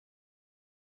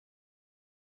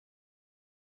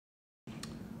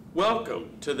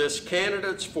Welcome to this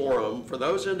Candidates Forum for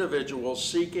those individuals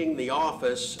seeking the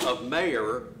office of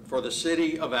Mayor for the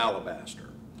City of Alabaster.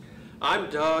 I'm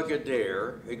Doug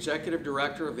Adair, Executive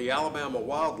Director of the Alabama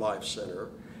Wildlife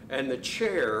Center and the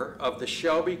Chair of the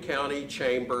Shelby County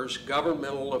Chamber's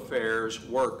Governmental Affairs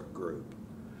Work Group.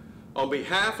 On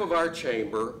behalf of our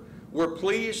Chamber, we're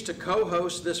pleased to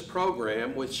co-host this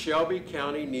program with Shelby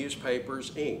County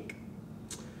Newspapers, Inc.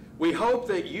 We hope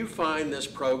that you find this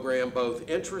program both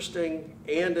interesting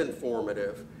and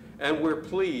informative, and we're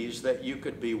pleased that you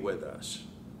could be with us.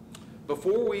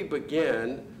 Before we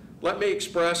begin, let me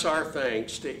express our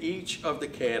thanks to each of the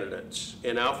candidates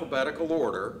in alphabetical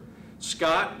order,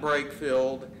 Scott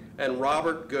Brakefield and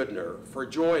Robert Goodner, for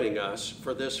joining us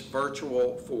for this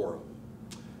virtual forum.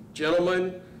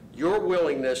 Gentlemen, your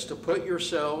willingness to put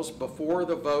yourselves before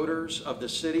the voters of the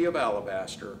City of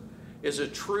Alabaster is a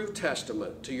true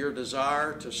testament to your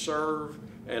desire to serve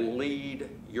and lead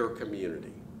your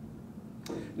community.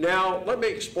 Now, let me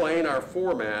explain our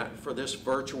format for this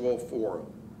virtual forum.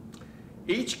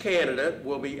 Each candidate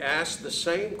will be asked the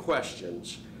same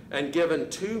questions and given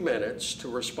 2 minutes to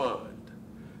respond.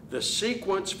 The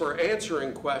sequence for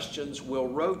answering questions will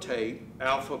rotate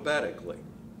alphabetically.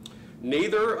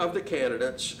 Neither of the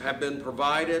candidates have been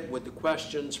provided with the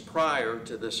questions prior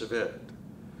to this event.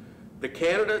 The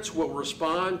candidates will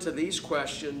respond to these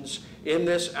questions in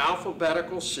this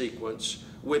alphabetical sequence,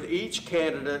 with each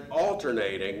candidate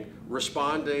alternating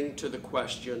responding to the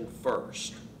question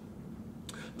first.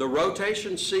 The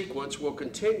rotation sequence will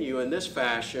continue in this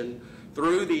fashion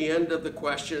through the end of the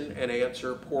question and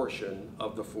answer portion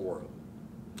of the forum.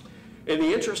 In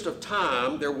the interest of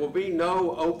time, there will be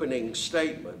no opening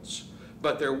statements,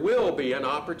 but there will be an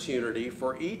opportunity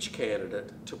for each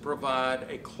candidate to provide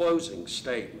a closing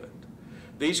statement.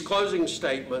 These closing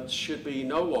statements should be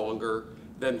no longer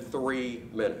than 3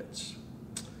 minutes.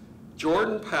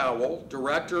 Jordan Powell,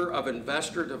 Director of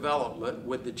Investor Development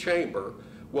with the Chamber,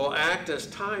 will act as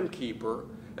timekeeper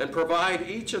and provide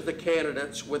each of the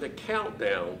candidates with a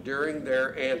countdown during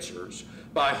their answers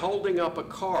by holding up a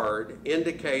card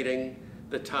indicating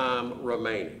the time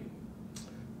remaining.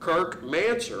 Kirk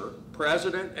Manser,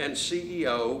 President and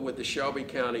CEO with the Shelby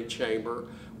County Chamber,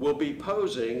 will be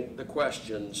posing the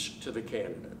questions to the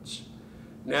candidates.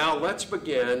 Now let's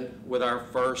begin with our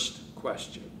first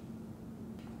question.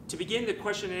 To begin the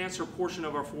question and answer portion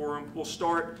of our forum, we'll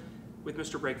start with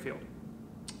Mr. Brakefield.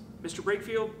 Mr.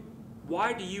 Brakefield,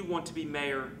 why do you want to be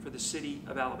mayor for the City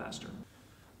of Alabaster?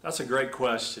 That's a great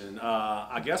question.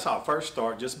 I guess I'll first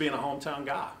start just being a hometown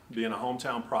guy, being a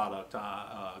hometown product.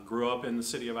 I grew up in the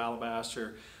City of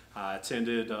Alabaster. I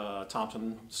attended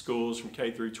Thompson schools from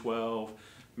K through 12.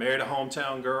 Married a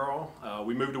hometown girl.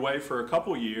 We moved away for a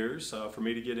couple years for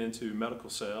me to get into medical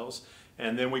sales,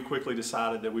 and then we quickly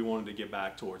decided that we wanted to get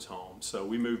back towards home. So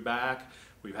we moved back.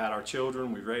 We've had our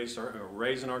children. We've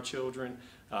raising our children.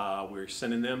 We're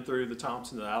sending them through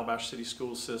the Alabaster City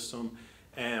school system,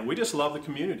 and we just love the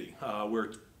community.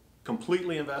 We're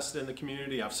completely invested in the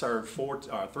community. I've served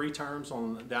 3 terms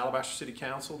on the Alabaster City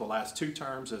Council, the last 2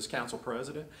 terms as council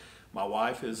president. My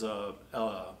wife is the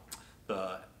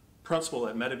principal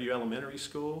at Meadowview Elementary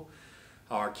School.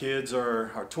 Our kids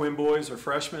our twin boys are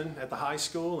freshmen at the high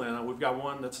school, and we've got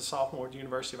one that's a sophomore at the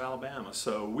University of Alabama.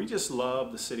 So we just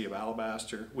love the City of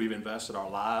Alabaster. We've invested our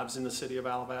lives in the City of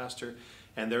Alabaster,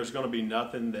 and there's going to be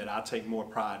nothing that I take more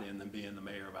pride in than being the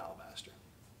mayor of Alabaster.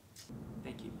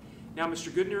 Thank you. Now, Mr.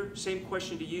 Goodner, same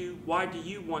question to you. Why do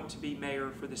you want to be mayor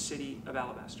for the City of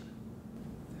Alabaster?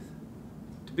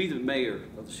 To be the mayor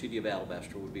of the City of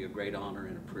Alabaster would be a great honor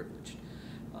and a privilege.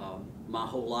 My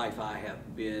whole life I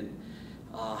have been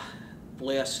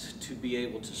blessed to be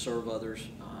able to serve others,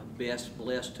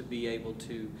 blessed to be able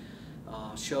to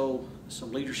show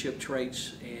some leadership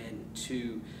traits and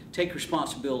to take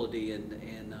responsibility,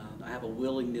 and I have a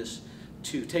willingness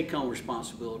to take on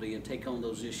responsibility and take on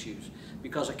those issues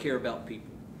because I care about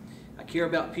people. I care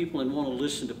about people and want to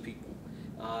listen to people.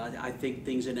 I think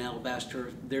things in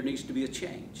Alabaster, there needs to be a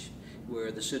change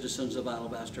where the citizens of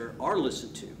Alabaster are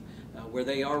listened to, where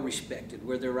they are respected,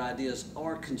 where their ideas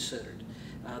are considered,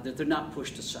 that they're not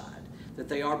pushed aside, that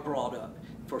they are brought up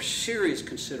for serious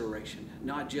consideration,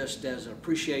 not just as an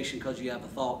appreciation because you have a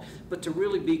thought, but to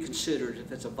really be considered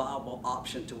if it's a viable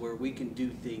option to where we can do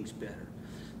things better.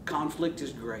 Conflict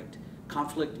is great.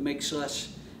 Conflict makes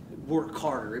us work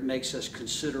harder. It makes us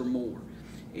consider more.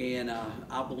 And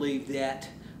I believe that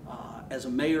as a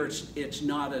mayor, it's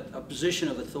not a position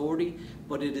of authority,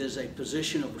 but it is a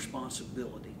position of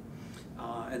responsibility.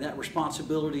 And that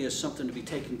responsibility is something to be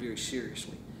taken very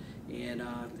seriously. And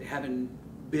having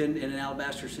been in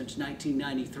Alabaster since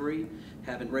 1993,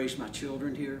 having raised my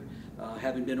children here,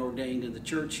 having been ordained in the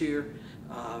church here,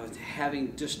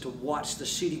 having just to watch the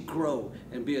city grow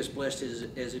and be as blessed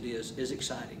as it is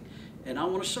exciting. And I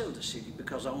want to serve the city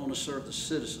because I want to serve the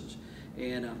citizens.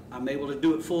 And I'm able to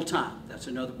do it full time. That's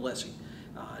another blessing.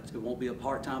 It won't be a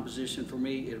part-time position for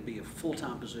me. It'll be a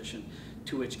full-time position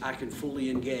to which I can fully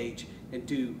engage and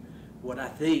do what I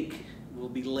think will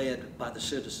be led by the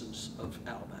citizens of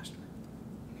Alabaster.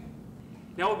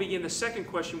 Now we'll begin the second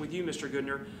question with you, Mr.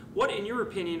 Goodner. What, in your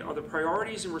opinion, are the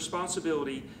priorities and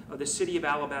responsibility of the City of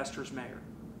Alabaster's mayor?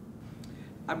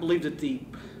 I believe that the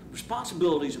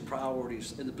responsibilities and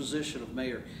priorities in the position of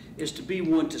mayor is to be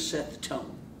one to set the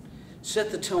tone.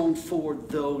 Set the tone for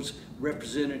those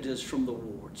representatives from the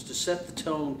wards, to set the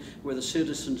tone where the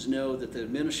citizens know that the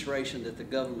administration, that the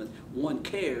government, one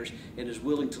cares and is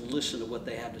willing to listen to what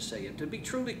they have to say, and to be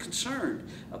truly concerned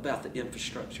about the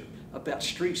infrastructure, about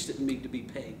streets that need to be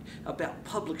paved, about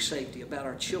public safety, about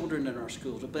our children in our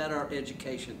schools, about our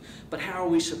education. But how are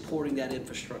we supporting that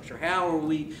infrastructure? How are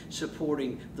we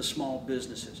supporting the small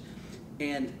businesses?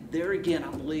 And there again,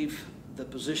 I believe the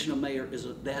position of mayor is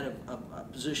that of a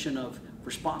position of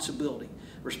responsibility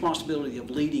of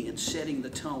leading and setting the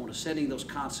tone, of setting those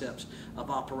concepts of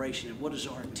operation and what is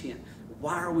our intent.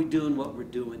 Why are we doing what we're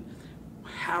doing?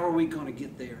 How are we going to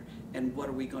get there? And what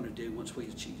are we going to do once we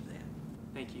achieve that?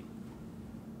 Thank you.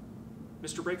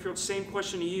 Mr. Brakefield, same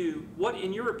question to you. What,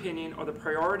 in your opinion, are the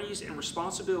priorities and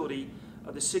responsibility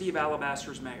of the City of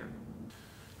Alabaster's mayor?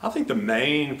 I think the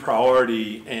main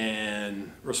priority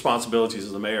and responsibilities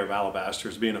of the mayor of Alabaster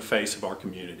is being a face of our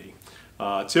community.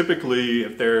 Typically,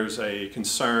 if there's a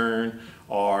concern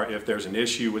or if there's an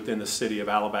issue within the city of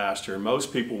Alabaster,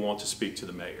 most people want to speak to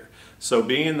the mayor. So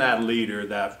being that leader,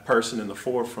 that person in the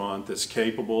forefront that's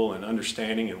capable and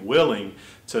understanding and willing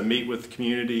to meet with the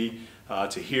community,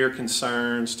 to hear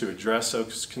concerns, to address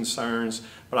those concerns.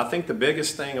 But I think the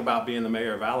biggest thing about being the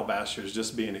mayor of Alabaster is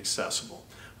just being accessible.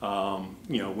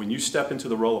 When you step into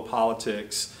the role of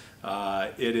politics,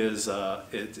 it's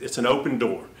an open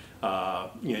door.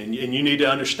 And you need to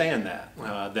understand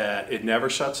that it never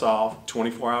shuts off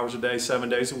 24 hours a day, 7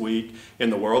 days a week.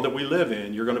 In the world that we live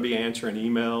in, you're going to be answering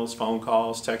emails, phone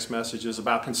calls, text messages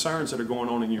about concerns that are going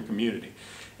on in your community.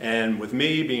 And with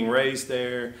me being raised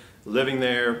there, living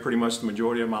there pretty much the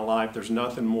majority of my life, there's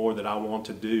nothing more that I want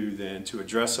to do than to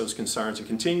address those concerns and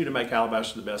continue to make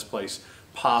Alabaster the best place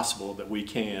possible that we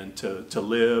can to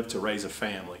live, to raise a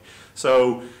family.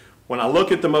 So when I look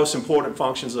at the most important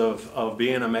functions of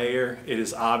being a mayor, it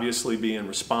is obviously being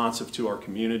responsive to our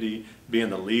community, being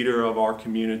the leader of our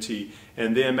community,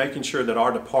 and then making sure that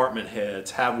our department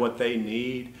heads have what they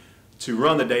need to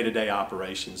run the day-to-day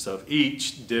operations of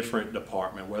each different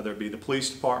department, whether it be the police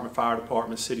department, fire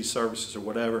department, city services, or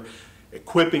whatever,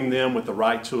 equipping them with the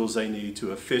right tools they need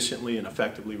to efficiently and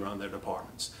effectively run their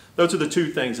departments. Those are the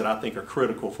two things that I think are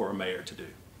critical for a mayor to do.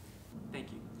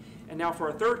 Thank you. And now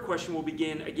for our third question, we'll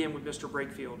begin again with Mr.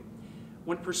 Brakefield.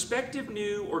 When prospective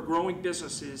new or growing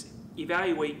businesses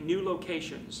evaluate new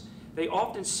locations, they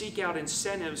often seek out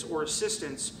incentives or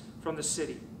assistance from the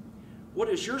city. What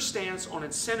is your stance on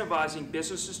incentivizing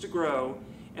businesses to grow,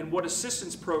 and what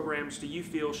assistance programs do you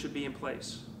feel should be in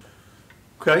place?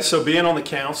 Okay, so being on the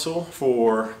council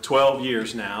for 12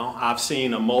 years now, I've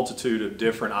seen a multitude of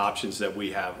different options that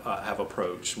we have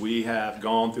approached. We have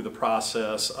gone through the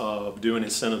process of doing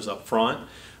incentives up front,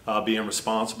 being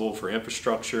responsible for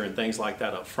infrastructure and things like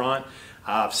that up front.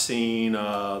 I've seen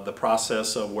the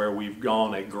process of where we've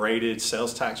gone a graded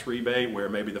sales tax rebate, where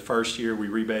maybe the first year we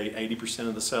rebate 80%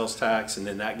 of the sales tax, and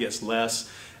then that gets less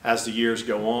as the years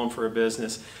go on for a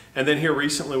business. And then here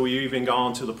recently we've even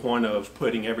gone to the point of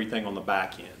putting everything on the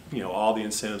back end, all the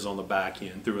incentives on the back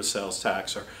end through a sales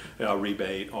tax or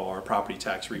rebate or property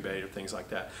tax rebate or things like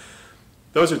that.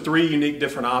 Those are three unique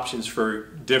different options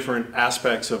for different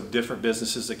aspects of different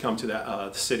businesses that come to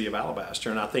the city of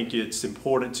Alabaster. And I think it's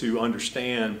important to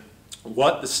understand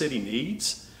what the city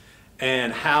needs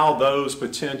and how those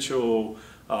potential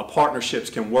partnerships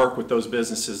can work with those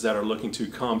businesses that are looking to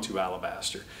come to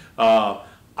Alabaster.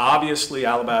 Obviously,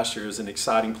 Alabaster is an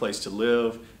exciting place to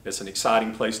live. It's an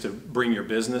exciting place to bring your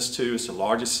business to. It's the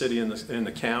largest city in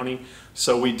the county.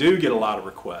 So we do get a lot of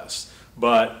requests.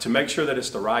 But to make sure that it's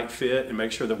the right fit and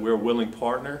make sure that we're a willing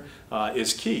partner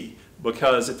is key.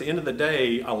 Because at the end of the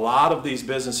day, a lot of these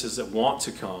businesses that want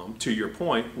to come, to your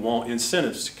point, want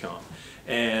incentives to come.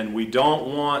 And we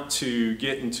don't want to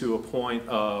get into a point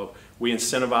of we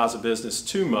incentivize a business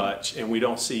too much and we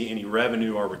don't see any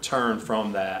revenue or return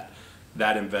from that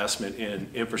that investment in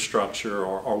infrastructure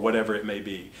or whatever it may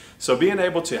be. So being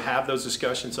able to have those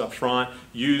discussions up front,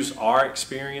 use our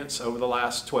experience over the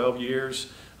last 12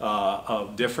 years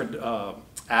of different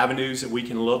avenues that we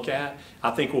can look at,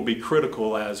 I think will be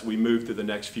critical as we move through the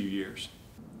next few years.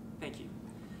 Thank you.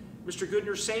 Mr.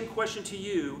 Goodner, same question to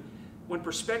you. When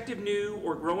prospective new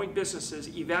or growing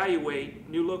businesses evaluate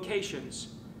new locations,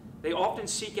 they often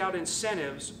seek out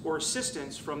incentives or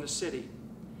assistance from the city.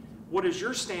 What is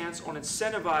your stance on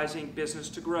incentivizing business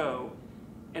to grow,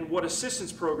 and what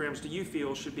assistance programs do you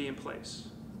feel should be in place?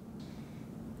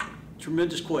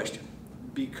 Tremendous question,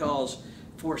 because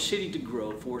for a city to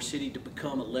grow, for a city to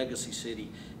become a legacy city,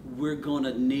 we're going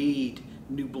to need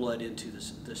new blood into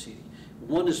the city.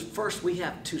 One is, first, we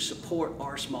have to support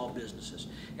our small businesses.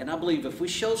 And I believe if we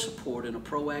show support in a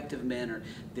proactive manner,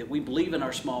 that we believe in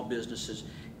our small businesses,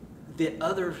 that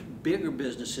other bigger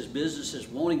businesses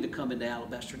wanting to come into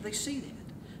Alabaster, they see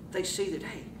that. They see that,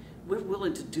 hey, we're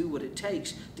willing to do what it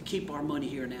takes to keep our money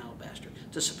here in Alabaster,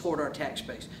 to support our tax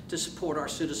base, to support our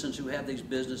citizens who have these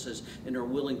businesses and are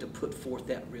willing to put forth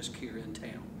that risk here in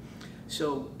town.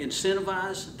 So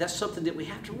incentivize, that's something that we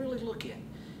have to really look at.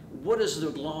 What is the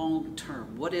long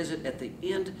term? What is it at the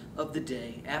end of the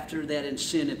day, after that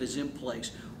incentive is in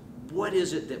place? What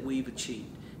is it that we've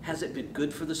achieved? Has it been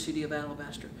good for the city of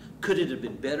Alabaster? Could it have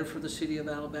been better for the city of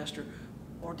Alabaster?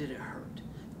 Or did it hurt?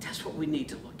 That's what we need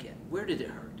to look at. Where did it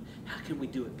hurt? How can we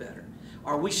do it better?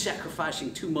 Are we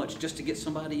sacrificing too much just to get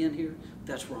somebody in here?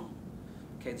 That's wrong.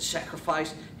 Okay, the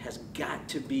sacrifice has got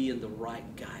to be in the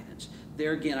right guidance.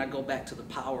 There again, I go back to the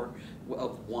power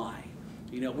of why.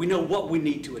 You know, we know what we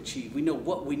need to achieve. We know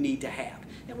what we need to have.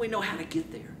 And we know how to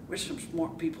get there. There's some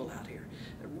smart people out here.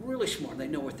 They're really smart. They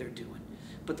know what they're doing.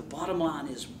 But the bottom line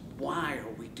is, why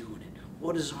are we doing it?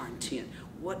 What is our intent?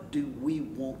 What do we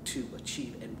want to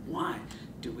achieve? And why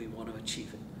do we want to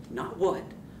achieve it? Not what,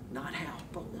 not how,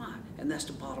 but why. And that's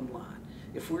the bottom line.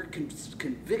 If we're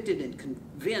convicted and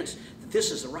convinced that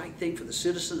this is the right thing for the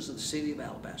citizens of the city of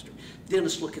Alabaster, then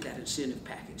let's look at that incentive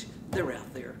package. They're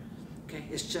out there. Okay?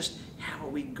 It's just, how are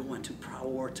we going to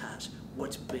prioritize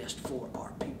what's best for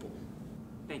our people?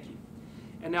 Thank you.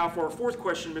 And now for our fourth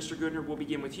question, Mr. Goodner, we'll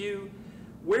begin with you.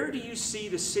 Where do you see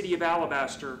the city of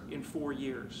Alabaster in 4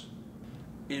 years?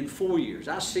 In 4 years,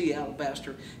 I see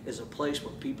Alabaster as a place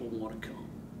where people want to come.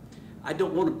 I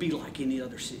don't want to be like any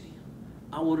other city.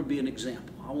 I want to be an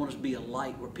example. I want to be a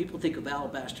light where people think of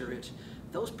Alabaster, it's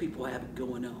those people have it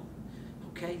going on.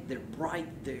 Okay, they're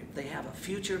bright, they have a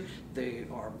future, they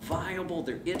are viable,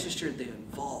 they're interested, they're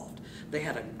involved. They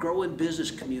had a growing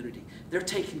business community. They're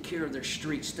taking care of their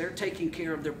streets. They're taking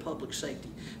care of their public safety.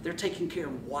 They're taking care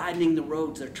of widening the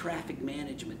roads, their traffic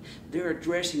management. They're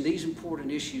addressing these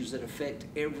important issues that affect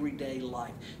everyday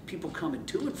life. People coming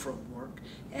to and from work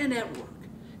and at work.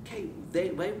 Okay,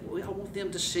 I want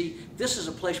them to see this is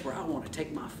a place where I want to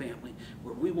take my family,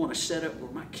 where we want to set up,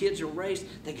 where my kids are raised,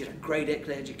 they get a great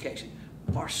education.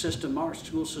 Our system, our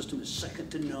school system is second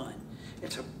to none.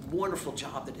 It's a wonderful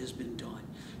job that has been done.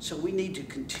 So we need to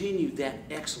continue that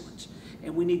excellence.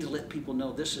 And we need to let people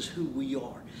know this is who we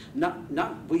are.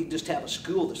 Not we just have a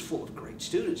school that's full of great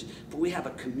students, but we have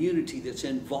a community that's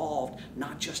involved,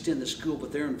 not just in the school,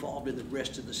 but they're involved in the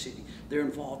rest of the city. They're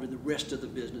involved in the rest of the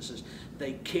businesses.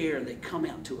 They care and they come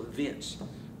out to events.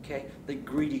 Okay? They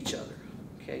greet each other.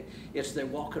 Okay? It's they're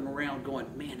walking around going,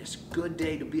 man, it's a good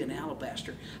day to be in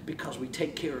Alabaster because we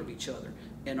take care of each other.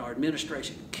 And our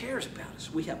administration cares about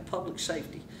us. We have public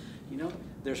safety. You know,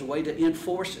 there's a way to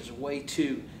enforce, there's a way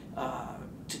to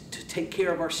take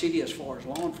care of our city as far as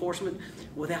law enforcement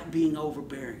without being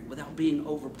overbearing, without being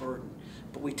overburdened.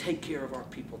 But we take care of our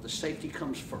people. The safety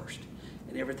comes first,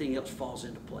 and everything else falls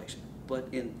into place. But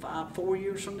in 4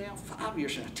 years from now, 5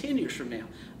 years from now, 10 years from now,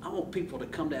 I want people to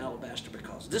come to Alabaster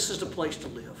because this is the place to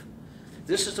live.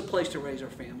 This is the place to raise our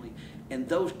family. And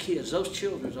those kids, those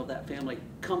children of that family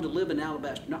come to live in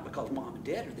Alabaster, not because mom and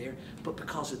dad are there, but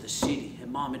because of the city.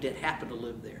 And mom and dad happen to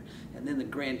live there. And then the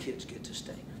grandkids get to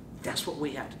stay. That's what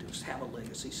we have to do, is have a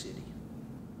legacy city.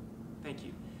 Thank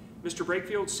you. Mr.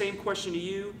 Brakefield, same question to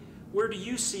you. Where do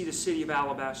you see the city of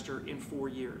Alabaster in 4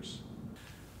 years?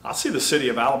 I see the city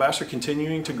of Alabaster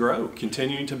continuing to grow,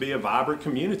 continuing to be a vibrant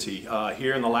community.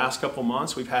 Here in the last couple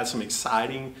months, we've had some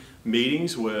exciting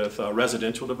meetings with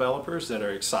residential developers that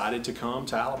are excited to come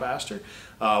to Alabaster.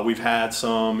 We've had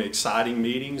some exciting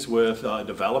meetings with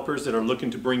developers that are looking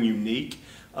to bring unique,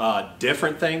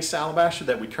 different things to Alabaster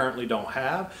that we currently don't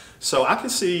have. So I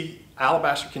can see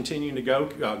Alabaster continuing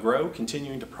to grow,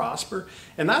 continuing to prosper,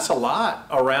 and that's a lot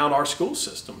around our school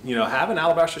system. You know, having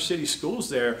Alabaster City Schools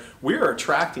there, we are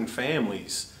attracting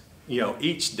families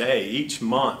each day, each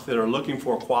month that are looking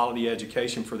for a quality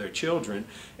education for their children,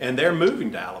 and they're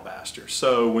moving to Alabaster.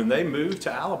 So when they move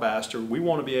to Alabaster, we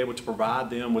want to be able to provide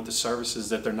them with the services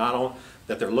that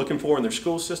they're looking for in their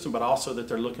school system, but also that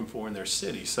they're looking for in their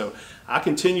city. So I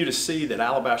continue to see that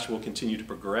Alabaster will continue to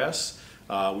progress.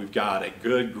 We've got a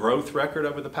good growth record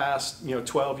over the past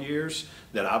 12 years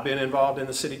that I've been involved in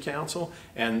the city council,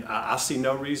 and I see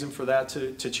no reason for that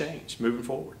to change moving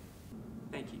forward.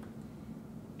 Thank you.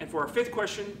 And for our fifth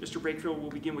question, Mr. Brakefield, we'll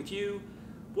begin with you.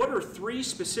 What are 3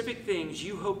 specific things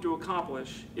you hope to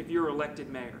accomplish if you're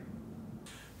elected mayor?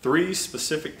 3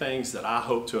 specific things that I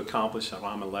hope to accomplish if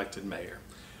I'm elected mayor.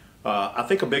 I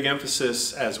think a big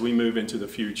emphasis as we move into the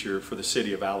future for the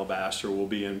city of Alabaster will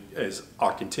be is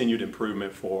our continued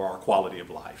improvement for our quality of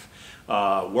life.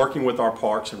 Working with our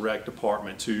Parks and Rec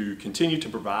department to continue to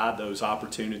provide those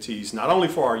opportunities, not only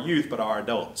for our youth, but our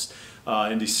adults.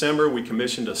 In December, we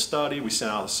commissioned a study, we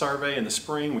sent out a survey in the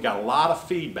spring, we got a lot of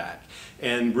feedback,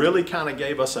 and really kind of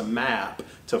gave us a map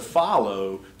to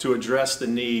follow to address the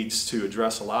needs, to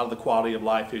address a lot of the quality of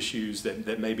life issues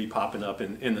that may be popping up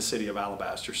in the city of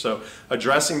Alabaster. So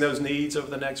addressing those needs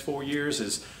over the next 4 years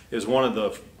is one of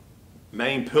the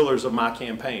main pillars of my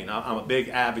campaign. I'm a big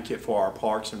advocate for our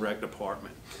Parks and Rec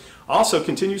department. Also,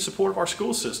 continued support of our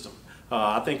school system.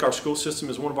 I think our school system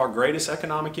is one of our greatest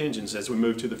economic engines as we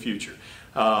move to the future.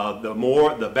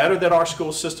 The better that our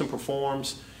school system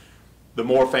performs, the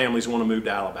more families want to move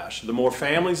to Alabaster. The more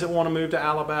families that want to move to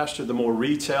Alabaster, the more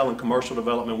retail and commercial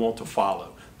development want to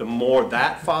follow. The more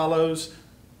that follows,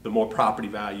 the more property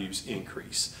values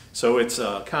increase. So it's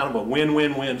kind of a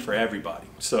win-win-win for everybody.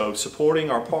 So supporting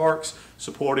our parks,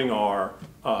 supporting our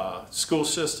school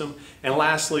system, and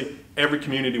lastly, every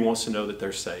community wants to know that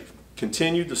they're safe.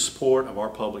 Continued the support of our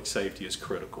public safety is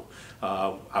critical.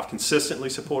 I've consistently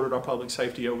supported our public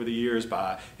safety over the years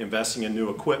by investing in new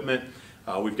equipment.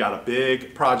 We've got a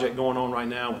big project going on right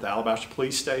now with the Alabaster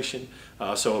Police Station,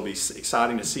 so it'll be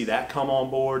exciting to see that come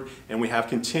on board. And we have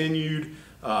continued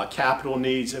capital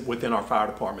needs within our fire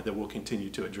department that we'll continue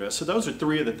to address. So those are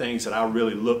 3 of the things that I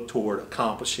really look toward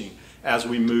accomplishing as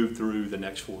we move through the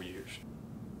next 4 years.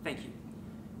 Thank you.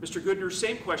 Mr. Goodner,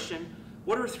 same question.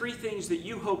 What are 3 things that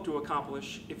you hope to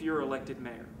accomplish if you're elected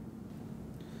mayor?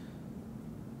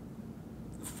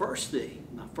 The first thing,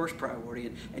 my first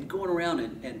priority, and going around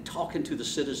and talking to the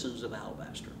citizens of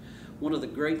Alabaster. One of the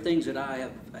great things that I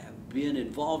have been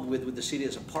involved with the city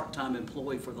as a part-time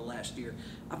employee for the last year,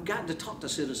 I've gotten to talk to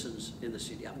citizens in the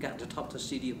city. I've gotten to talk to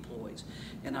city employees,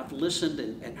 and I've listened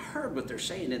and heard what they're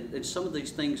saying, and some of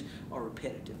these things are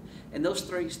repetitive. And those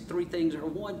three things are: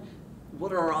 1,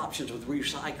 what are our options with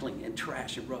recycling and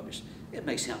trash and rubbish? It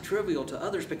may sound trivial to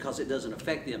others because it doesn't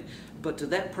affect them, but to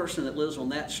that person that lives on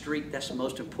that street, that's the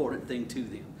most important thing to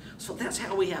them. So that's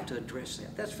how we have to address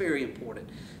that. That's very important.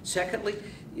 Secondly,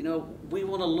 we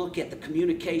want to look at the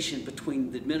communication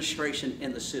between the administration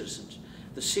and the citizens,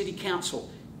 the city council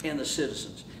and the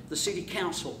citizens, the city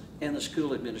council and the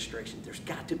school administration. There's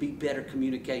got to be better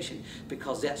communication,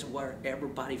 because that's where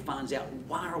everybody finds out,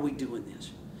 why are we doing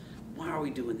this? Why are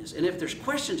we doing this? And if there's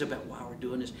questions about why we're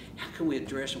doing this, how can we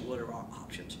address them? What are our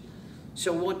options?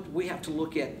 So we have to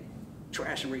look at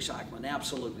trash and recycling.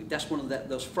 Absolutely. That's one of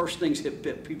those first things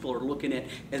that people are looking at,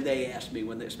 and they ask me,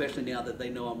 especially now that they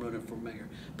know I'm running for mayor.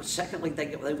 But secondly,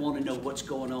 they want to know what's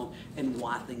going on and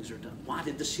why things are done. Why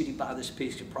did the city buy this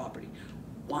piece of property?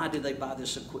 Why did they buy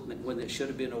this equipment when it should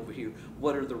have been over here?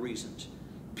 What are the reasons?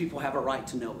 People have a right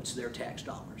to know. It's their tax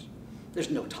dollars. There's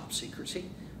no top secrecy.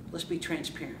 Let's be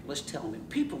transparent. Let's tell them. And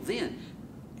people then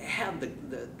have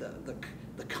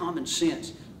the common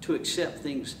sense to accept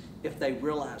things if they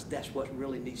realize that's what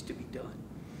really needs to be done.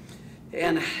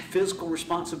 And fiscal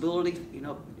responsibility,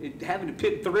 having to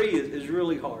pick 3 is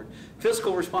really hard.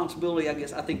 Fiscal responsibility,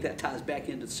 I think that ties back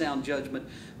into sound judgment,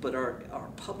 but our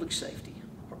public safety,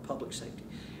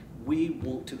 we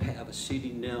want to have a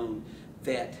city known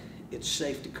that it's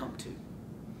safe to come to,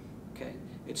 okay?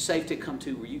 It's safe to come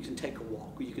to where you can take a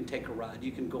walk, where you can take a ride,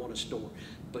 you can go in a store,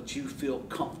 but you feel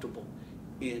comfortable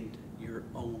in your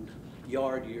own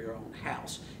yard, your own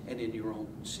house, and in your own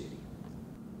city.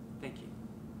 Thank you.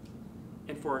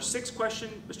 And for our 6th question,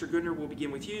 Mr. Goodner, we'll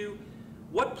begin with you.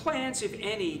 What plans, if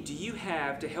any, do you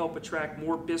have to help attract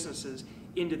more businesses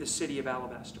into the city of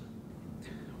Alabaster?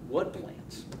 What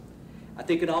plans? I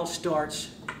think it all starts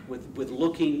with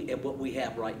looking at what we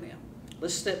have right now.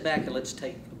 Let's step back and let's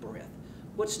take a breath.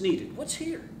 What's needed? What's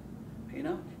here?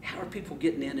 How are people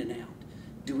getting in and out?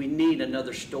 Do we need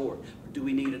another store? Or do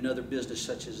we need another business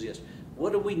such as this?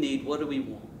 What do we need? What do we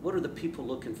want? What are the people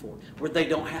looking for? Where they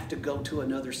don't have to go to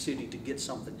another city to get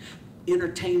something.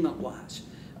 Entertainment-wise,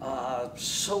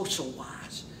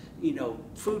 social-wise,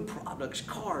 food products,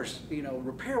 cars,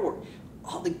 repair work,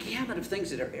 all the gamut of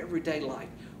things that are everyday life.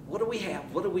 What do we have?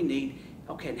 What do we need?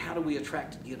 Okay, and how do we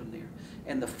attract and get them there?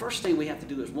 And the first thing we have to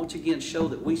do is, once again, show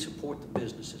that we support the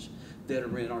businesses that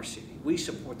are in our city. We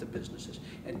support the businesses.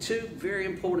 And two very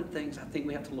important things I think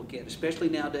we have to look at, especially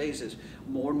nowadays as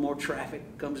more and more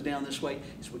traffic comes down this way,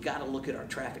 is we got to look at our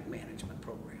traffic management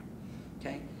program.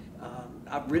 Okay?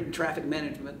 I've written traffic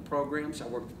management programs.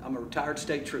 I'm a retired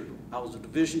state trooper. I was a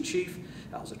division chief,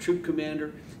 I was a troop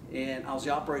commander, and I was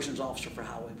the operations officer for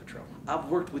Highway Patrol. I've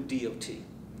worked with DOT.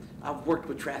 I've worked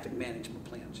with traffic management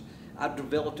plans. I've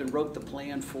developed and wrote the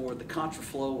plan for the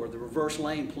contraflow or the reverse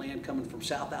lane plan coming from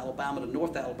South Alabama to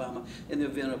North Alabama in the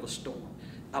event of a storm.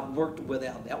 I've worked with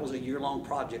that was a year-long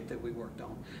project that we worked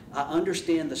on. I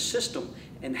understand the system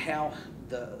and how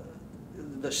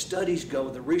the studies go,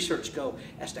 the research go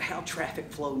as to how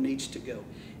traffic flow needs to go.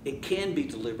 It can be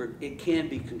delivered, it can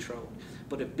be controlled.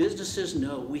 But if businesses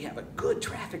know we have a good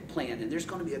traffic plan and there's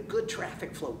going to be a good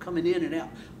traffic flow coming in and out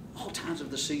all times of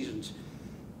the seasons,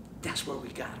 that's where we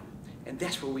got them. And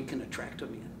that's where we can attract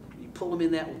them in. You pull them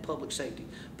in that with public safety.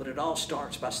 But it all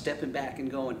starts by stepping back and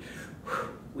going,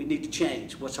 we need to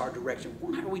change. What's our direction?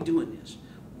 Why are we doing this?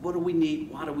 What do we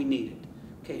need? Why do we need it?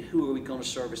 Okay, who are we going to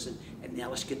service? And now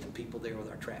let's get the people there with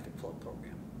our traffic flow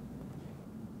program.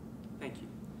 Thank you.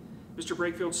 Mr.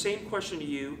 Brakefield, same question to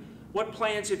you. What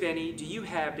plans, if any, do you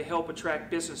have to help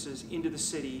attract businesses into the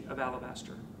city of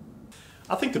Alabaster?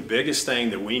 I think the biggest thing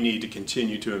that we need to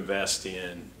continue to invest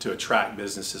in to attract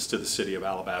businesses to the city of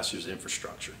Alabaster is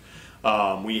infrastructure.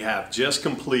 We have just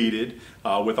completed,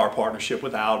 with our partnership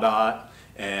with ALDOT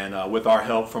and with our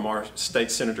help from our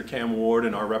State Senator Cam Ward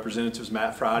and our representatives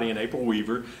Matt Friday and April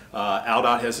Weaver,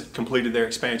 ALDOT has completed their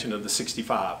expansion of the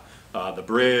 65, the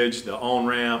bridge, the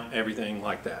on-ramp, everything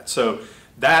like that. So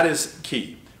that is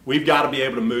key. We've got to be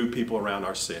able to move people around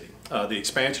our city. The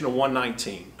expansion of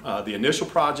 119, the initial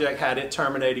project had it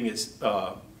terminating its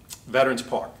Veterans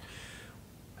Park.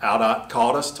 ALDOT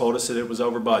called us, told us that it was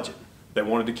over budget. They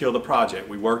wanted to kill the project.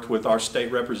 We worked with our state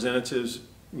representatives,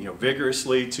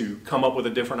 vigorously to come up with a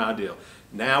different idea.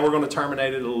 Now we're going to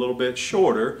terminate it a little bit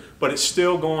shorter, but it's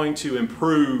still going to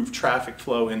improve traffic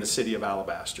flow in the city of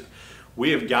Alabaster.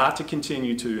 We have got to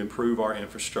continue to improve our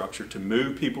infrastructure to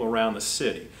move people around the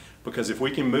city. Because if we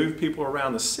can move people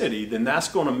around the city, then that's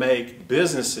going to make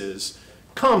businesses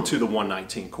come to the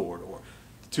 119 corridor,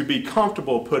 to be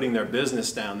comfortable putting their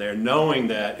business down there, knowing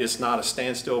that it's not a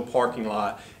standstill parking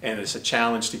lot and it's a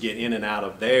challenge to get in and out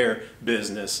of their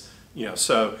business.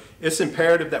 So it's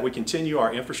imperative that we continue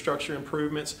our infrastructure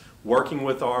improvements, working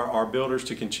with our builders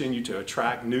to continue to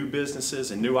attract new businesses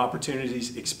and new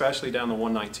opportunities, especially down the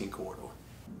 119 corridor.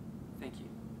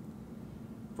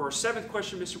 For our seventh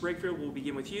question, Mr. Brakefield, we'll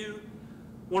begin with you.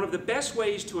 One of the best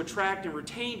ways to attract and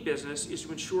retain business is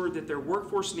to ensure that their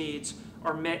workforce needs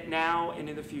are met now and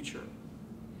in the future.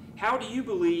 How do you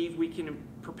believe we can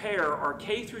prepare our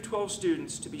K-12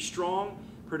 students to be strong,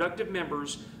 productive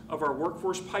members of our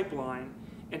workforce pipeline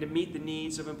and to meet the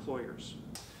needs of employers?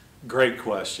 Great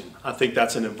question. I think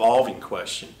that's an evolving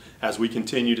question. As we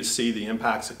continue to see the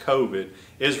impacts of COVID,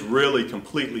 it's really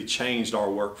completely changed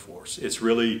our workforce. It's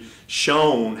really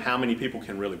shown how many people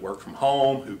can really work from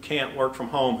home, who can't work from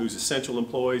home, who's essential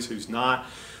employees, who's not.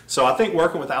 So I think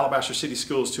working with Alabaster City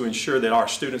Schools to ensure that our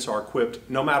students are equipped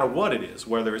no matter what it is,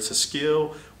 whether it's a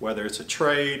skill, whether it's a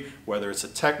trade, whether it's a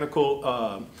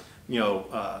technical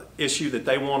issue that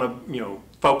they want to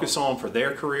focus on for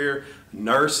their career,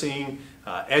 nursing,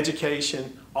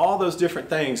 education, all those different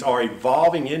things are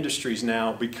evolving industries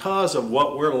now because of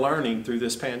what we're learning through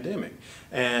this pandemic.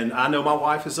 And I know my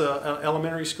wife is an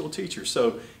elementary school teacher,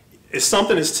 so it's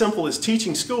something as simple as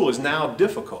teaching school is now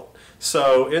difficult.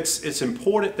 So it's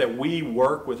important that we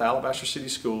work with Alabaster City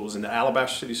Schools, and the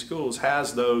Alabaster City Schools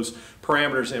has those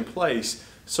parameters in place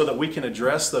so that we can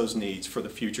address those needs for the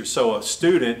future. So a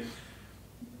student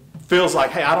feels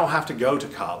like, hey, I don't have to go to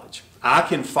college. I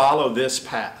can follow this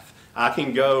path. I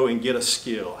can go and get a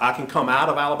skill. I can come out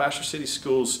of Alabaster City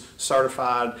Schools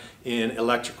certified in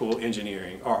electrical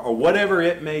engineering or whatever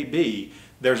it may be.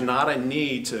 There's not a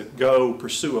need to go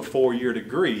pursue a 4-year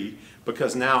degree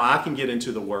because now I can get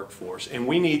into the workforce. And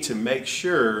we need to make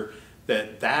sure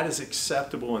that that is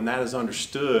acceptable and that is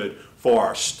understood for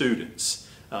our students.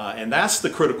 And that's the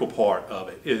critical part of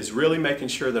it, is really making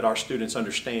sure that our students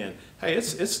understand, hey,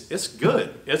 it's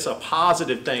good. It's a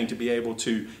positive thing to be able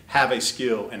to have a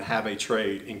skill and have a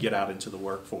trade and get out into the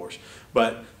workforce.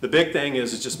 But the big thing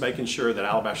is just making sure that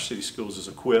Alabaster City Schools is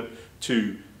equipped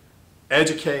to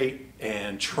educate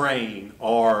and train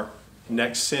our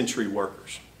next century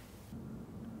workers.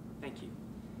 Thank you.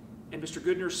 And Mr.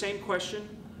 Goodner, same question.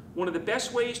 One of the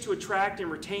best ways to attract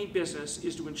and retain business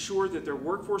is to ensure that their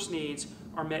workforce needs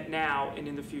are met now and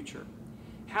in the future.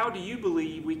 How do you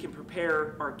believe we can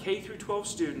prepare our K-12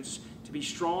 students to be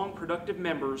strong, productive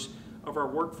members of our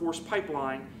workforce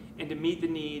pipeline and to meet the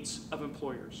needs of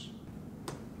employers?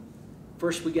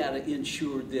 First, we got to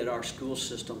ensure that our school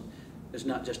system is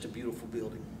not just a beautiful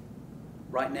building.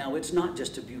 Right now, it's not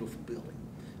just a beautiful building.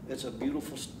 It's a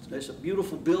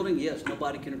beautiful building. Yes,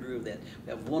 nobody can agree with that.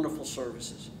 We have wonderful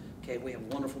services. Okay, we have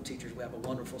wonderful teachers. We have a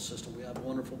wonderful system. We have a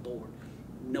wonderful board.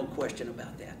 No question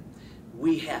about that.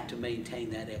 We have to maintain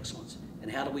that excellence.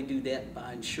 And how do we do that?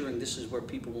 By ensuring this is where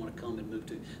people want to come and move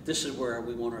to. This is where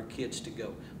we want our kids to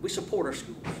go. We support our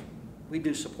schools. We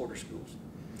do support our schools.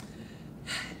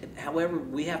 However,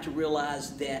 we have to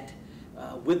realize that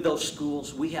with those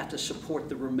schools, we have to support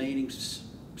the remaining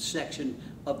section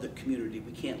of the community.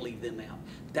 We can't leave them out.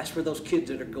 That's for those kids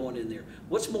that are going in there.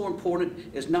 What's more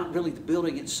important is not really the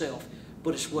building itself,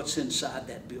 but it's what's inside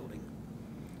that building.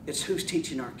 It's who's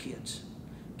teaching our kids.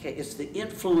 Okay, it's the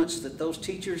influence that those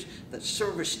teachers, the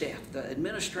service staff, the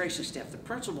administration staff, the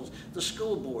principals, the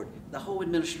school board, the whole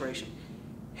administration,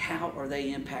 how are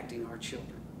they impacting our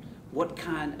children? What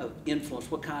kind of influence,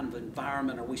 what kind of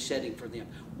environment are we setting for them?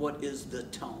 What is the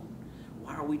tone?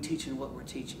 Why are we teaching what we're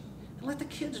teaching? And let the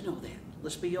kids know that.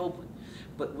 Let's be open.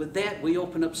 But with that, we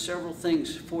open up several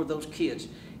things for those kids.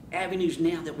 Avenues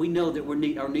now that we know that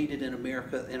are needed in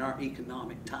America in our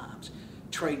economic times.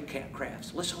 Trade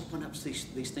crafts. Let's open up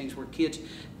these things where kids,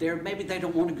 maybe they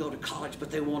don't want to go to college, but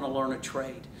they want to learn a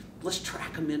trade. Let's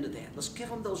track them into that. Let's give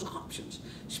them those options.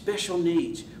 Special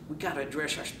needs. We've got to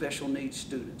address our special needs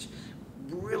students.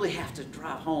 We really have to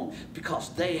drive home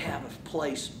because they have a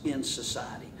place in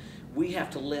society. We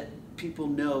have to let people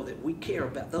know that we care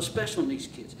about those special needs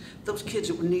kids, those kids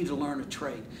that need to learn a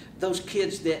trade, those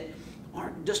kids that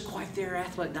aren't just quite there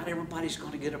athletic. Not everybody's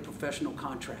going to get a professional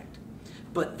contract,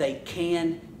 but they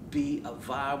can be a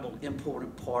viable,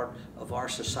 important part of our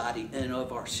society and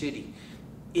of our city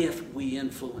if we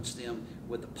influence them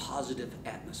with a positive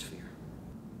atmosphere.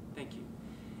 Thank you.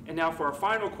 And now for our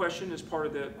final question as part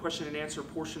of the question and answer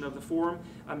portion of the forum,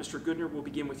 Mr. Goodner, we'll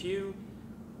begin with you.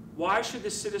 Why should the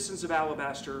citizens of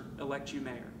Alabaster elect you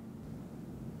mayor?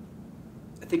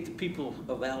 I think the people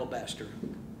of Alabaster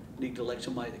need to elect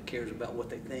somebody that cares about what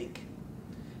they think,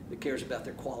 that cares about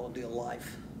their quality of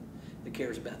life, that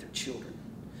cares about their children.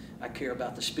 I care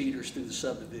about the speeders through the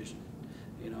subdivision.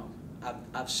 You know,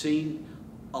 I've seen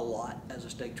a lot as a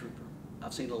state trooper.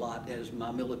 I've seen a lot as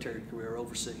my military career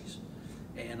overseas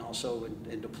and also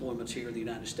in deployments here in the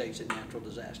United States in natural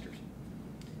disasters.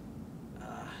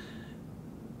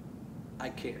 I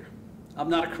care.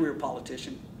 I'm not a career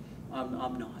politician.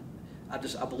 I'm not.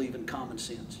 I believe in common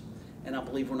sense. And I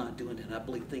believe we're not doing it. I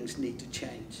believe things need to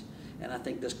change. And I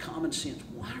think this common sense,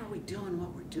 why are we doing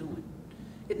what we're doing?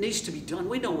 It needs to be done.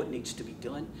 We know what needs to be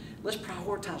done. Let's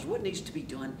prioritize what needs to be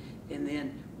done, and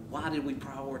then why did we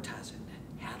prioritize it?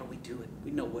 How do we do it? We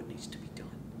know what needs to be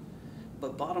done.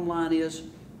 But bottom line is,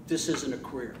 this isn't a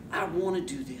career. I want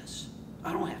to do this.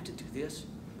 I don't have to do this.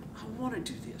 I want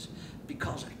to do this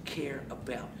because I care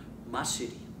about my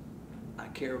city. I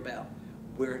care about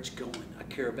where it's going. I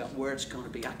care about where it's going to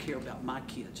be. I care about my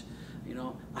kids. You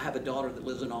know, I have a daughter that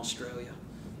lives in Australia.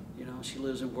 You know, she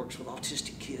lives and works with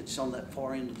autistic kids on that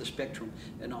far end of the spectrum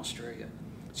in Australia.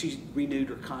 She's renewed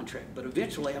her contract, but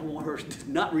eventually I want her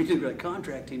to not renew her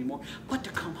contract anymore, but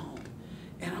to come home.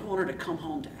 And I want her to come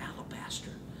home to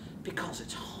Alabaster because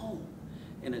it's home.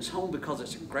 And it's home because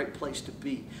it's a great place to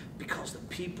be, because the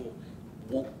people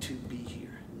want to be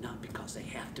here, not because they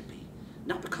have to be.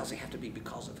 Not because they have to be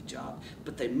because of a job,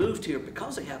 but they moved here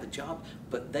because they have a job,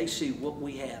 but they see what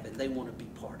we have and they want to be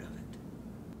part of it.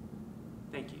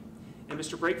 Thank you. And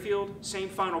Mr. Brakefield, same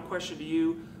final question to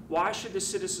you. Why should the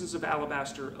citizens of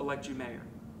Alabaster elect you mayor?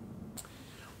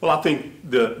 Well, I think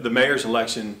the mayor's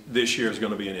election this year is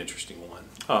going to be an interesting one.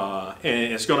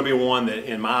 And it's going to be one that,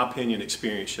 in my opinion,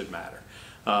 experience should matter.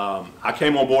 I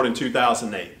came on board in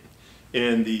 2008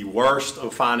 in the worst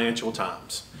of financial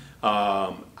times.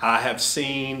 I have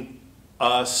seen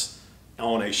us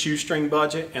on a shoestring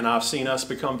budget, and I've seen us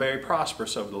become very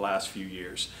prosperous over the last few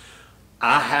years.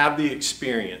 I have the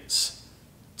experience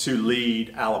to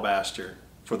lead Alabaster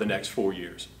for the next 4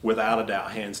 years, without a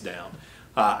doubt, hands down.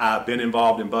 I've been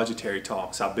involved in budgetary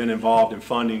talks. I've been involved in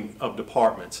funding of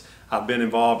departments. I've been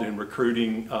involved in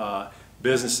recruiting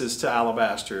businesses to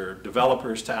Alabaster,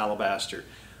 developers to Alabaster.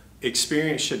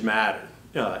 Experience should matter,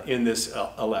 in this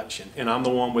election, and I'm the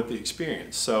one with the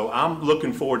experience. So I'm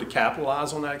looking forward to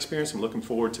capitalize on that experience. I'm looking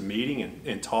forward to meeting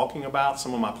and talking about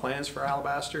some of my plans for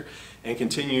Alabaster and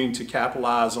continuing to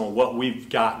capitalize on what we've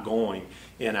got going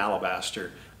in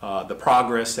Alabaster, the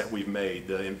progress that we've made,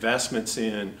 the investments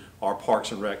in our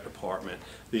Parks and Rec department,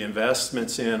 the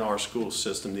investments in our school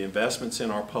system, the investments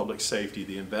in our public safety,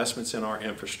 the investments in our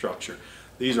infrastructure.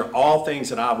 These are all things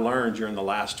that I've learned during the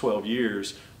last 12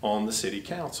 years on the city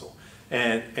council.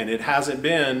 And it hasn't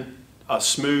been a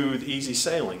smooth, easy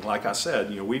sailing. Like I said,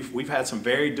 you know, we've had some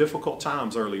very difficult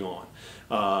times early on.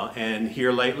 And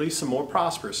here lately, some more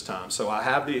prosperous times. So I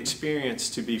have the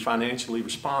experience to be financially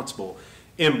responsible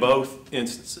in both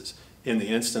instances. In the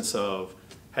instance of,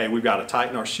 hey, we've got to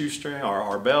tighten our shoestring,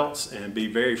 our belts, and be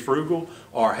very frugal,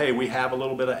 or hey, we have a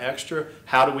little bit of extra.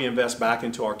 How do we invest back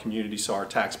into our community so our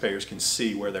taxpayers can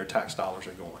see where their tax dollars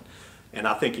are going? And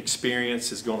I think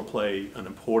experience is going to play an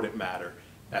important matter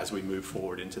as we move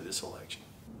forward into this election.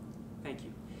 Thank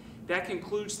you. That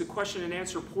concludes the question and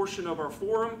answer portion of our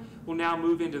forum. We'll now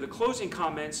move into the closing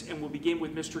comments, and we'll begin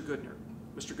with Mr. Goodner.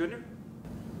 Mr. Goodner?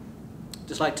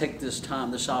 Just like to take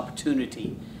this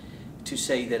opportunity to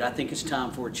say that I think it's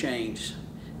time for a change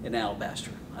in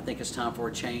Alabaster. I think it's time for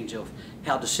a change of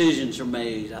how decisions are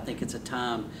made. I think it's a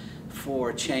time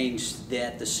for a change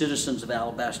that the citizens of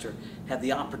Alabaster have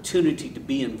the opportunity to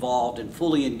be involved and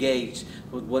fully engaged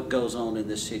with what goes on in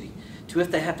this city. To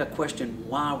if they have to question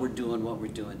why we're doing what we're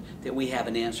doing, that we have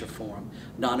an answer for them.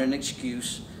 Not an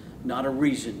excuse, not a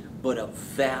reason, but a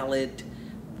valid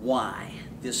why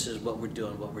this is what we're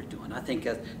doing, I think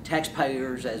as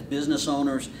taxpayers, as business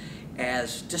owners,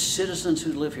 as just citizens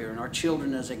who live here and our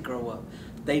children as they grow up,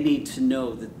 they need to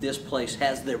know that this place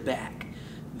has their back.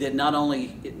 That not only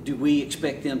do we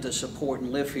expect them to support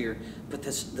and live here, but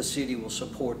the city will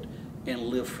support and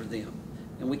live for them.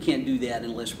 And we can't do that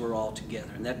unless we're all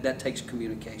together, and that takes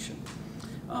communication.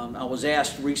 I was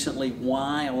asked recently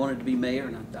why I wanted to be mayor,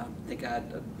 and I think I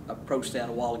approached that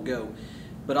a while ago.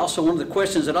 But also one of the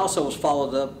questions that also was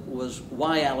followed up was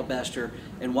why Alabaster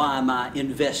and why am I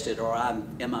invested, or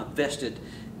am I vested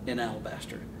in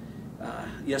Alabaster?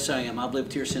 Yes, I am. I've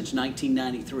lived here since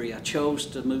 1993. I chose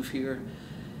to move here,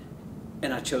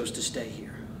 and I chose to stay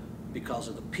here because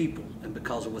of the people and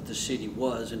because of what the city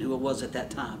was and who it was at that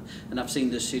time. And I've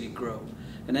seen this city grow.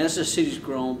 And as the city's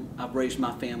grown, I've raised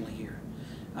my family here.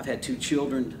 I've had 2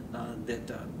 children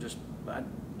that I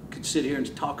could sit here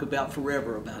and talk about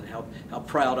forever about how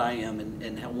proud I am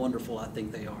and how wonderful I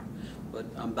think they are. But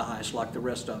I'm biased like the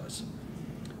rest of us.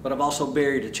 But I've also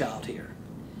buried a child here.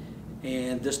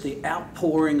 And just the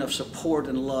outpouring of support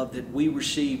and love that we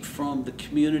received from the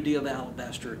community of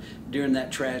Alabaster during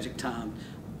that tragic time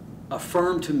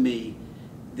affirmed to me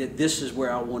that this is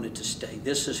where I wanted to stay.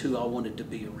 This is who I wanted to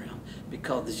be around,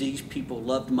 because these people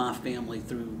loved my family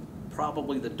through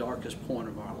probably the darkest point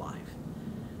of our life.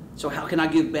 So how can I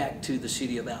give back to the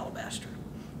city of Alabaster?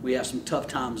 We have some tough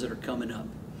times that are coming up.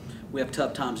 We have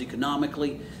tough times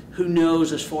economically. Who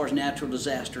knows as far as natural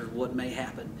disasters what may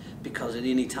happen, because at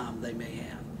any time they may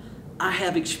have. I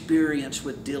have experience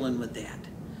with dealing with that,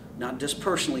 not just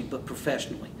personally but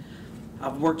professionally.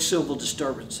 I've worked civil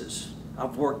disturbances.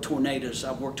 I've worked tornadoes.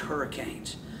 I've worked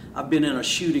hurricanes. I've been in a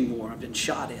shooting war. I've been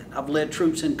shot at. I've led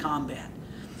troops in combat.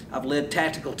 I've led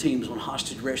tactical teams on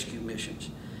hostage rescue missions.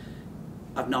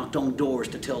 I've knocked on doors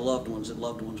to tell loved ones that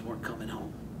loved ones weren't coming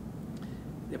home.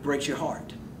 It breaks your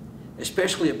heart.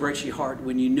 Especially it breaks your heart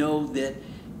when you know that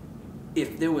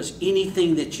if there was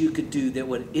anything that you could do that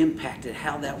would impact it,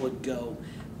 how that would go,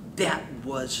 that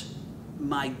was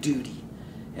my duty.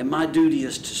 And my duty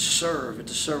is to serve, and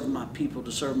to serve my people,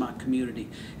 to serve my community,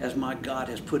 as my God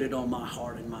has put it on my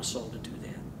heart and my soul to do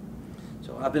that.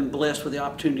 So I've been blessed with the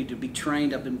opportunity to be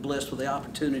trained. I've been blessed with the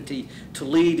opportunity to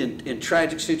lead in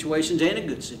tragic situations and in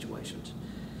good situations.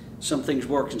 Some things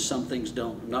work and some things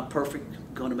don't. I'm not perfect.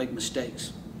 I'm going to make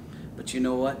mistakes. But you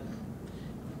know what?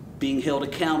 Being held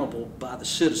accountable by the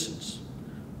citizens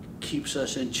keeps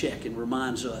us in check and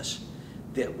reminds us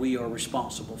that we are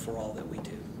responsible for all that we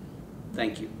do.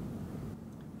 Thank you.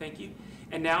 Thank you.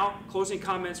 And now, closing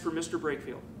comments for Mr.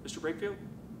 Brakefield. Mr. Brakefield?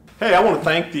 Hey, I want to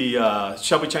thank the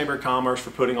Shelby Chamber of Commerce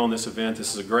for putting on this event.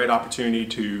 This is a great opportunity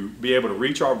to be able to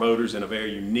reach our voters in a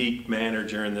very unique manner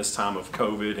during this time of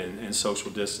COVID and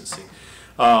social distancing.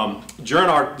 During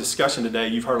our discussion today,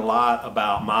 you've heard a lot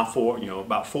about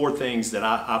about 4 things that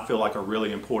I feel like are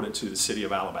really important to the city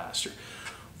of Alabaster.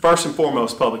 First and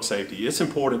foremost, public safety. It's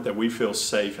important that we feel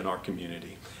safe in our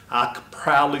community. I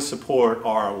proudly support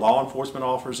our law enforcement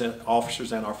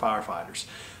officers and our firefighters.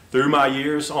 Through my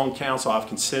years on council, I've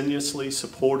continuously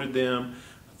supported them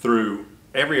through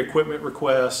every equipment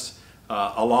request,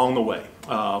 along the way.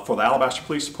 For the Alabaster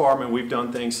Police Department, we've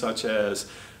done things such as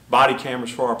body cameras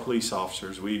for our police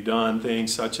officers. We've done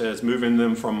things such as moving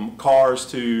them from cars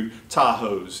to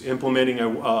Tahoes, implementing a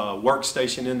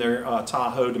workstation in their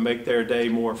Tahoe to make their day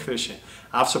more efficient.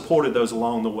 I've supported those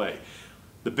along the way.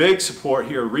 The big support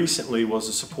here recently was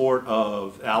the support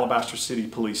of Alabaster City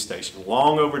Police Station.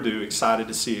 Long overdue, excited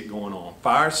to see it going on.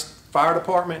 Fire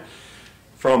department,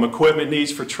 from equipment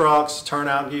needs for trucks,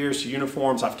 turnout gears to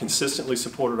uniforms, I've consistently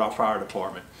supported our fire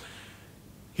department.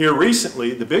 Here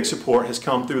recently, the big support has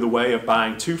come through the way of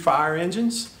buying 2 fire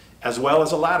engines as well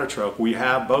as a ladder truck. We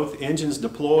have both engines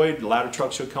deployed. The ladder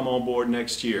truck should come on board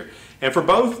next year. And for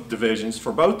both divisions,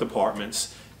 for both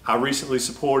departments, I recently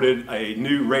supported a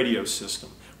new radio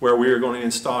system where we are going to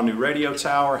install a new radio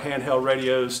tower, handheld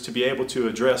radios to be able to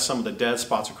address some of the dead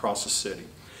spots across the city.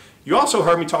 You also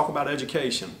heard me talk about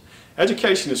education.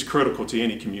 Education is critical to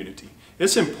any community.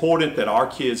 It's important that our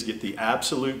kids get the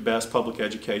absolute best public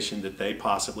education that they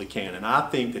possibly can, and I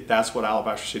think that that's what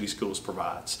Alabaster City Schools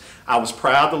provides. I was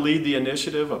proud to lead the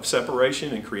initiative of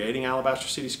separation and creating Alabaster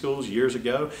City Schools years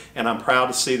ago, and I'm proud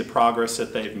to see the progress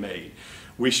that they've made.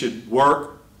 We should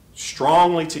work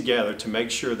strongly together to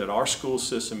make sure that our school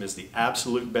system is the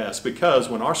absolute best, because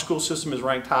when our school system is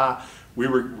ranked high,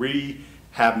 we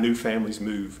have new families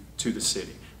move to the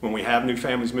city. When we have new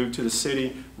families move to the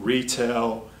city,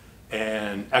 retail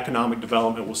and economic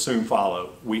development will soon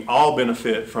follow. We all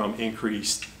benefit from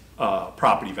increased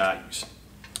property values.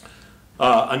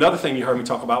 Another thing you heard me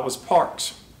talk about was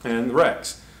parks and the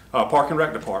recs. Park and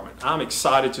Rec Department. I'm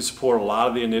excited to support a lot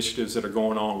of the initiatives that are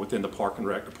going on within the Park and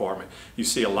Rec Department. You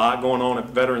see a lot going on at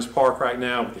Veterans Park right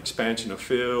now with expansion of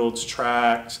fields,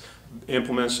 tracks,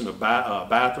 implementation of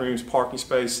bathrooms, parking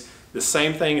space. The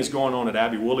same thing is going on at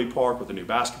Abbey Wooley Park with a new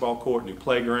basketball court, new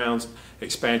playgrounds,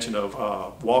 expansion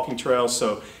of walking trails.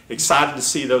 So excited to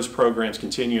see those programs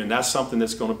continue, and that's something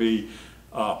that's going to be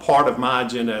part of my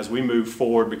agenda as we move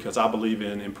forward, because I believe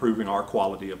in improving our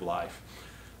quality of life.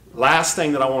 Last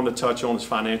thing that I wanted to touch on is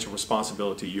financial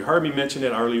responsibility. You heard me mention it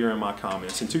earlier in my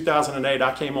comments. In 2008,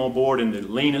 I came on board in the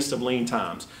leanest of lean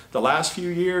times. The last few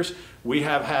years, we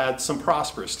have had some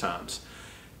prosperous times.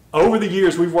 Over the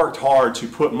years, we've worked hard to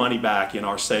put money back in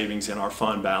our savings, in our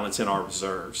fund balance, in our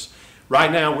reserves.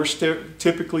 Right now, we're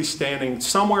typically standing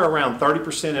somewhere around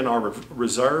 30% in our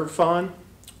reserve fund,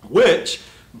 which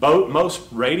most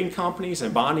rating companies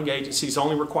and bonding agencies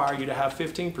only require you to have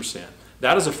 15%.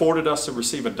 That has afforded us to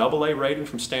receive a AA rating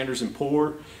from Standards &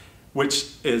 Poor's,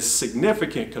 which is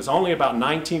significant because only about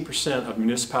 19% of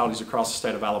municipalities across the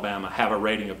state of Alabama have a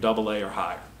rating of AA or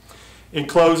higher. In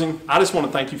closing, I just want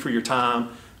to thank you for your time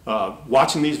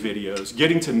watching these videos,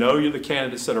 getting to know you, the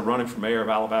candidates that are running for mayor of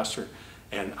Alabaster,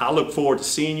 and I look forward to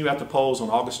seeing you at the polls on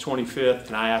August 25th,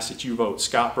 and I ask that you vote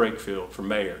Scott Brakefield for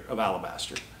mayor of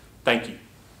Alabaster. Thank you.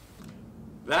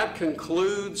 That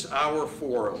concludes our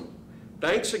forum.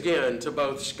 Thanks again to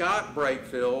both Scott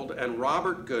Brakefield and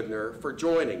Robert Goodner for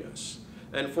joining us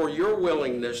and for your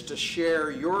willingness to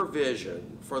share your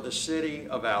vision for the city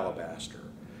of Alabaster.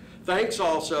 Thanks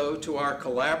also to our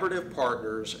collaborative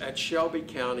partners at Shelby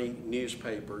County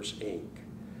Newspapers, Inc.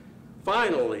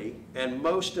 Finally, and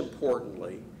most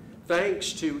importantly,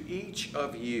 thanks to each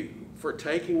of you for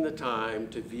taking the time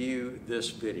to view this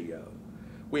video.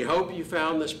 We hope you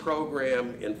found this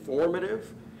program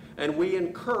informative, and we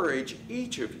encourage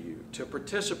each of you to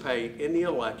participate in the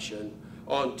election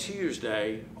on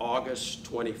Tuesday, August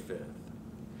 25th.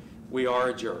 We are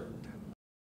adjourned.